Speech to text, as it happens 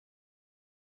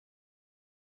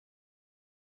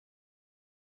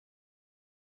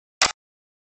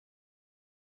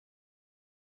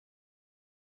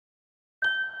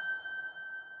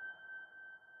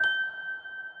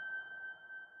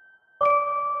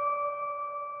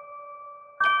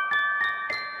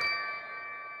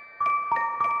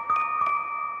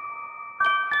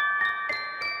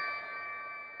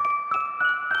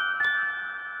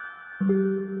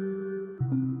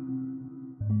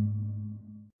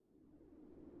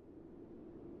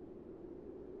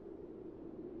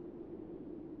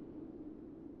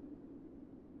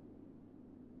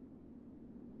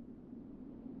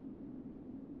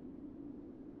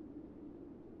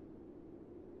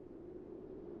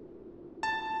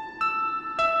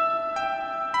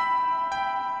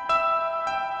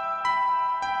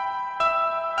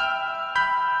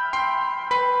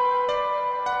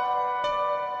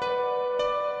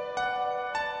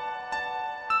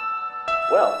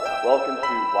welcome to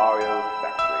Wario's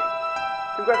factory.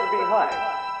 Congrats on being hired.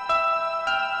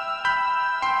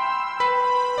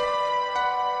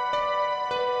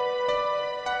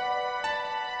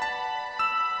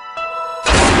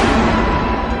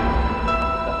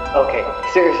 Okay,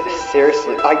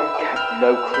 seriously, I have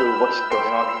no clue what's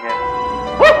going on here.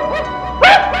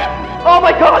 Oh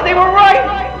my god, they were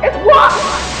right! It's what?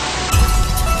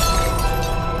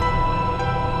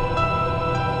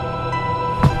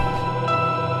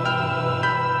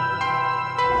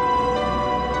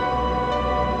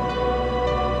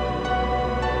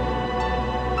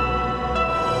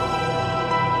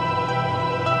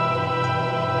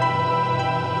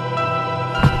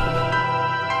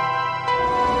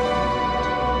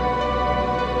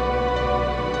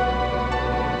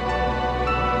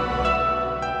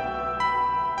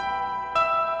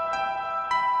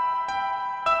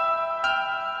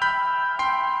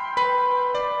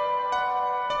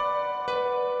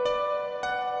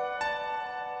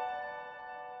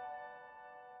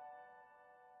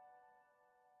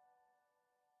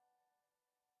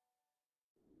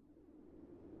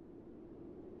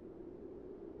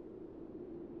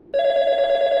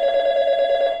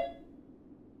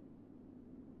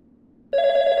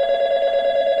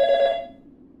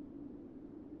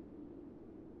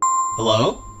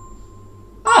 Hello?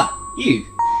 Ah, you.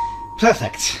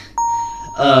 Perfect.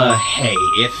 Hey,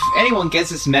 if anyone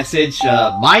gets this message,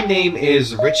 my name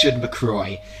is Richard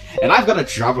McRoy, and I've got a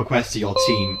job request to your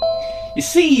team. You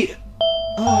see,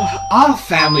 our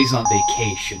family's on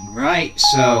vacation, right?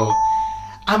 So,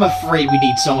 I'm afraid we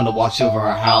need someone to watch over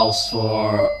our house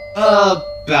for,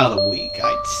 about a week,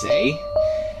 I'd say.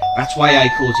 That's why I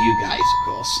called you guys, of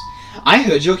course. I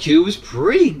heard your crew was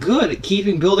pretty good at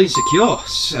keeping buildings secure,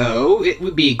 so it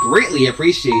would be greatly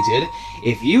appreciated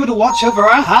if you were to watch over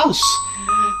our house.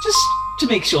 Just to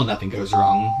make sure nothing goes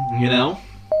wrong, you know?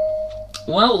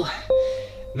 Well,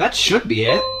 that should be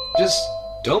it. Just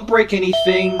don't break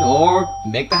anything or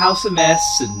make the house a mess,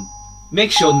 and make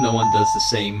sure no one does the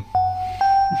same.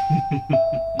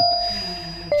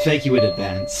 Thank you in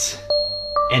advance.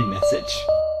 End message.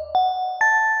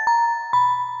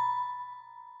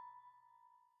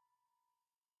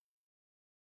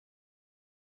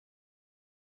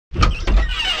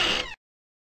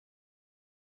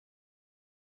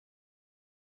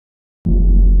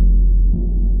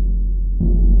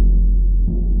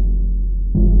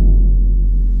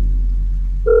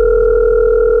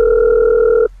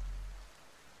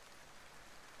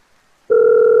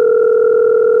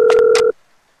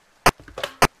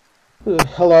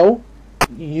 Hello?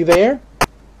 You there?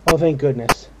 Oh, thank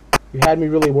goodness. You had me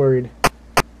really worried.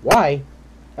 Why?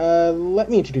 Let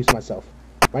me introduce myself.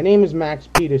 My name is Max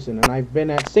Peterson, and I've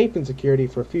been at Safe and Security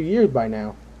for a few years by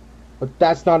now. But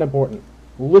that's not important.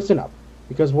 Listen up,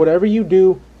 because whatever you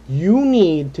do, you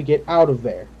need to get out of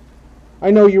there. I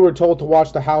know you were told to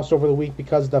watch the house over the week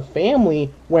because the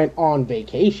family went on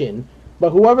vacation,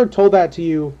 but whoever told that to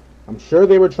you, I'm sure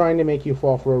they were trying to make you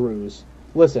fall for a ruse.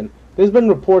 Listen, there's been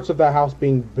reports of that house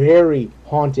being very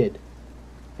haunted.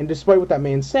 And despite what that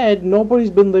man said, nobody's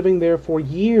been living there for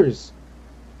years.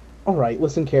 Alright,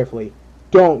 listen carefully.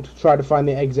 Don't try to find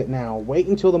the exit now. Wait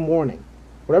until the morning.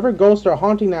 Whatever ghosts are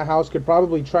haunting that house could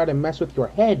probably try to mess with your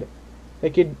head. They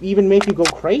could even make you go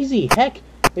crazy. Heck,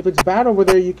 if it's bad over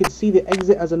there, you could see the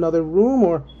exit as another room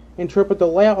or interpret the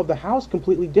layout of the house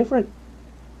completely different.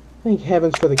 Thank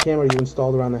heavens for the camera you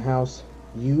installed around the house.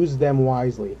 Use them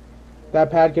wisely. That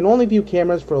pad can only view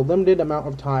cameras for a limited amount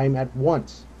of time at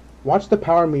once. Watch the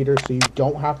power meter so you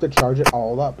don't have to charge it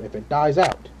all up if it dies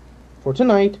out. For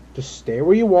tonight, just stay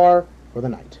where you are for the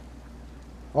night.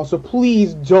 Also,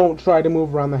 please don't try to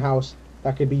move around the house.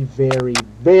 That could be very,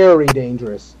 very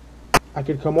dangerous. I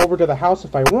could come over to the house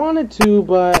if I wanted to,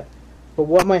 but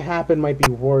what might happen might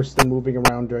be worse than moving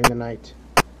around during the night.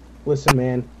 Listen,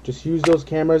 man, just use those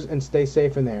cameras and stay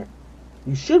safe in there.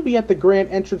 You should be at the grand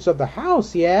entrance of the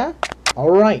house, yeah?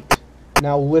 Alright,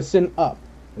 now listen up.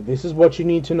 This is what you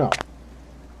need to know.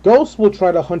 Ghosts will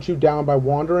try to hunt you down by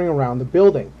wandering around the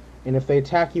building, and if they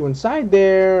attack you inside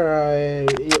there,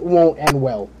 it won't end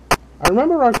well. I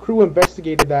remember our crew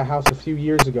investigated that house a few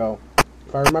years ago.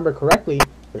 If I remember correctly,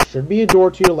 there should be a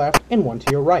door to your left and one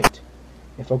to your right.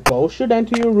 If a ghost should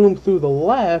enter your room through the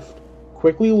left,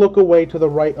 quickly look away to the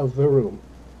right of the room.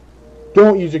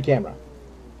 Don't use your camera.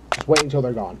 Just wait until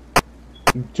they're gone.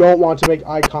 You don't want to make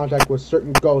eye contact with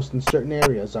certain ghosts in certain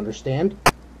areas, understand?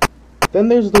 Then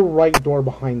there's the right door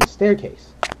behind the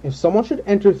staircase. If someone should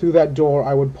enter through that door,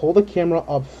 I would pull the camera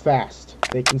up fast.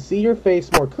 They can see your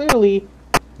face more clearly,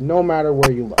 no matter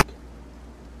where you look.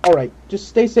 Alright, just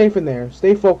stay safe in there,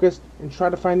 stay focused, and try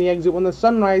to find the exit when the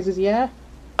sun rises, yeah?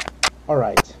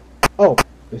 Alright. Oh,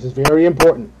 this is very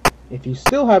important. If you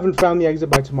still haven't found the exit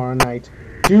by tomorrow night,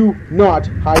 do not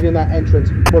hide in that entrance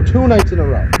for 2 nights in a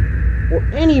row. Or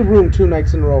any room 2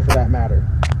 nights in a row for that matter.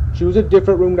 Choose a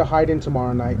different room to hide in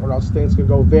tomorrow night, or else things could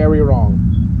go very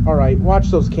wrong. Alright, watch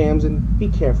those cams and be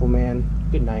careful, man.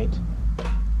 Good night.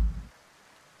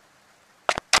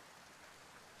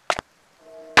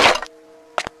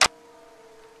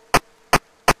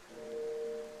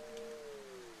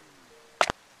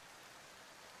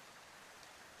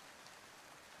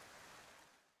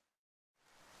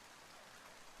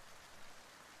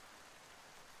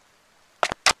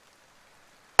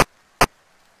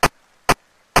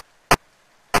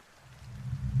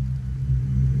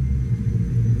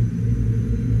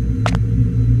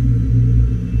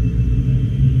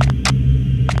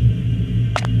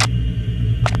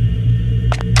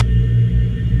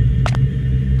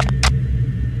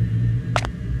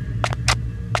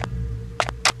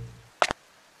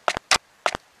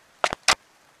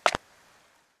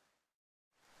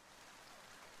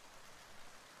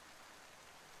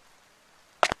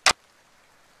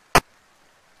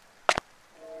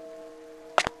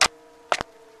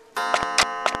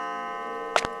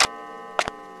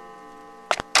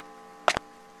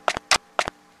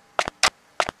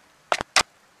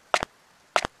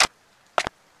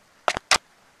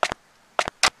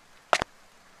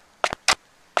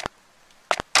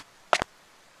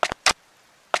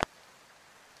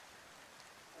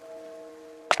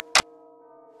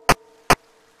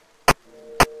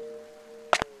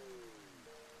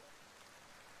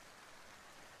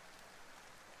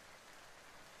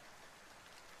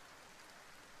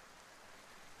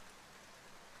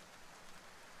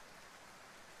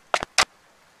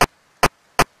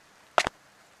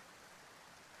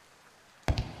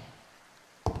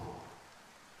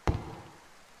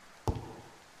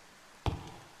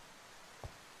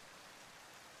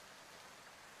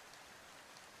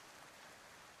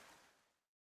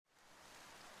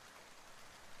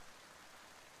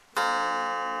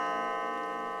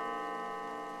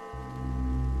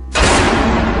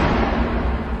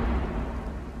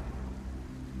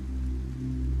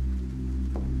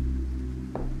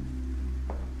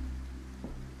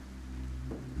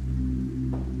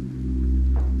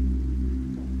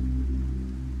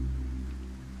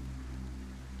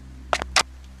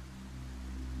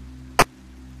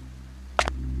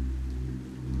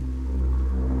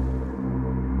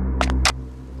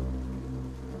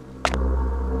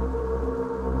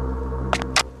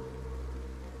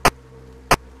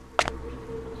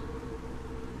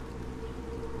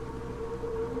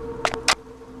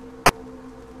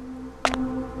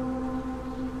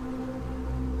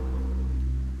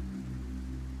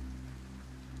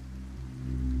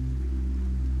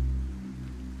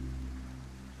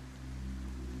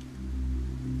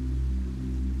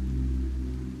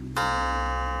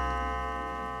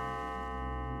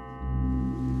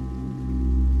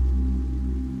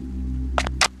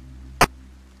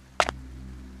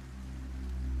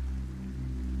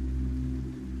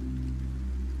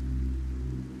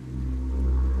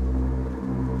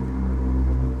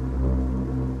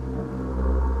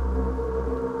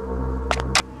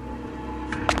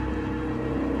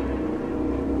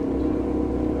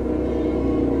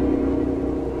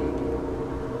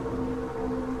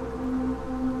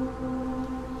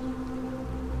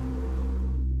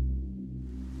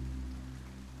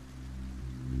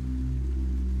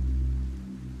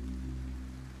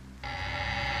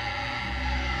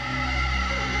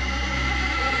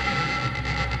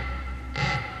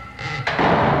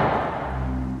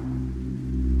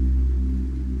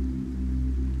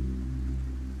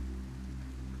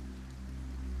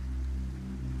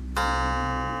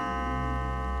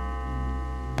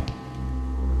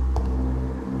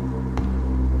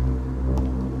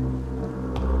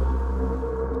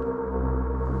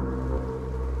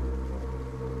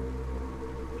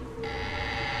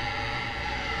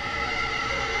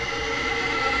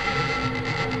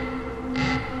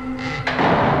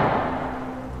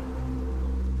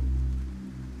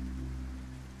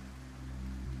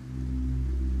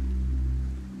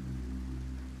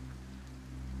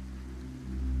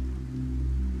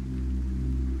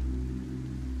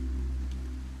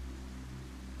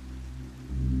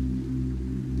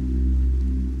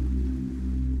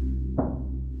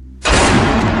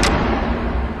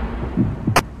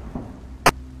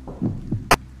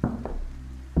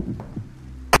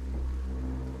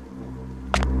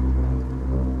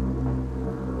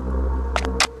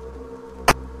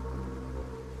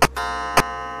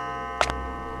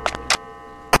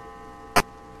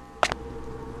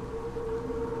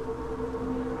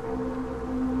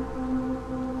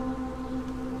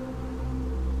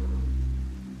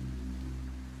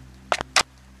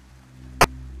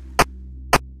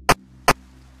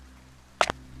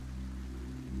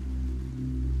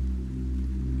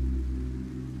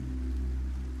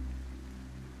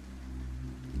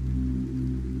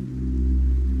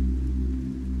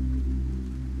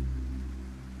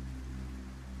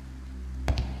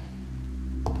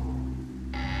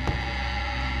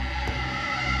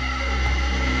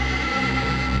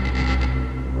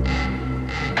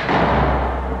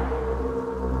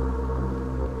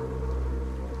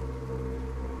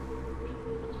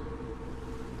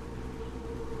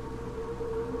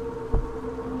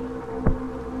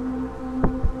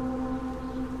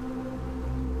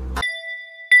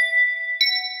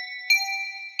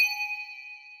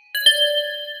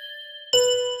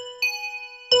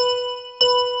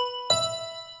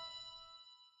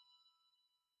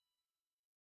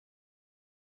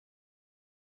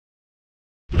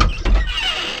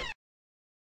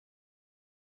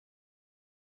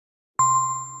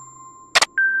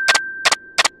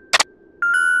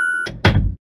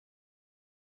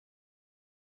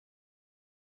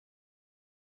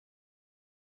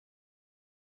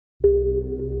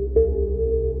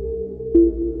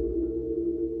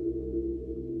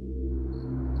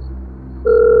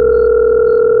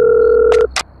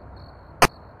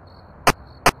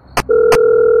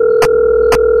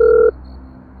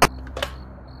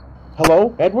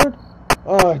 Hello, Edward?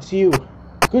 Oh, it's you.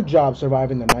 Good job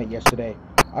surviving the night yesterday.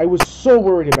 I was so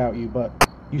worried about you, but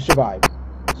you survived.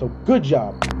 So good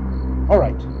job.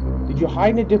 Alright, did you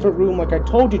hide in a different room like I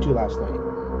told you to last night?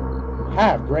 You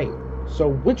have, great.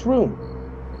 So which room?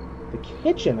 The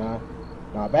kitchen, huh?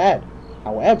 Not bad.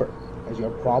 However, as you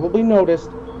have probably noticed,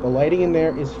 the lighting in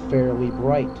there is fairly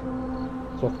bright.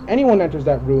 So if anyone enters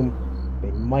that room,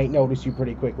 they might notice you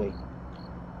pretty quickly.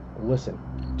 Listen,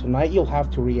 tonight you'll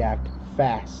have to react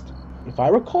fast. If I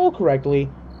recall correctly,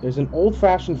 there's an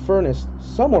old-fashioned furnace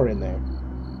somewhere in there.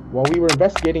 While we were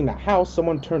investigating that house,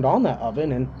 someone turned on that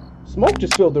oven and smoke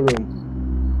just filled the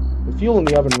room. The fuel in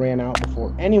the oven ran out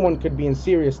before anyone could be in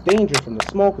serious danger from the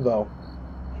smoke, though.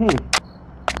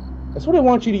 That's what I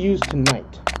want you to use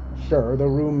tonight. Sure, the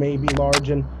room may be large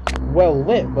and well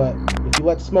lit, but if you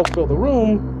let smoke fill the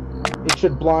room, it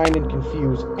should blind and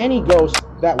confuse any ghosts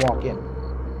that walk in.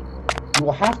 You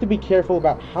will have to be careful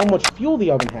about how much fuel the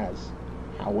oven has.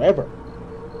 However,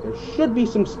 there should be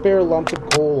some spare lumps of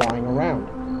coal lying around.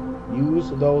 Use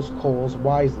those coals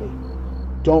wisely.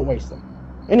 Don't waste them.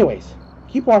 Anyways,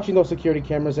 keep watching those security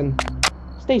cameras and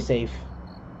stay safe.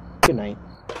 Good night.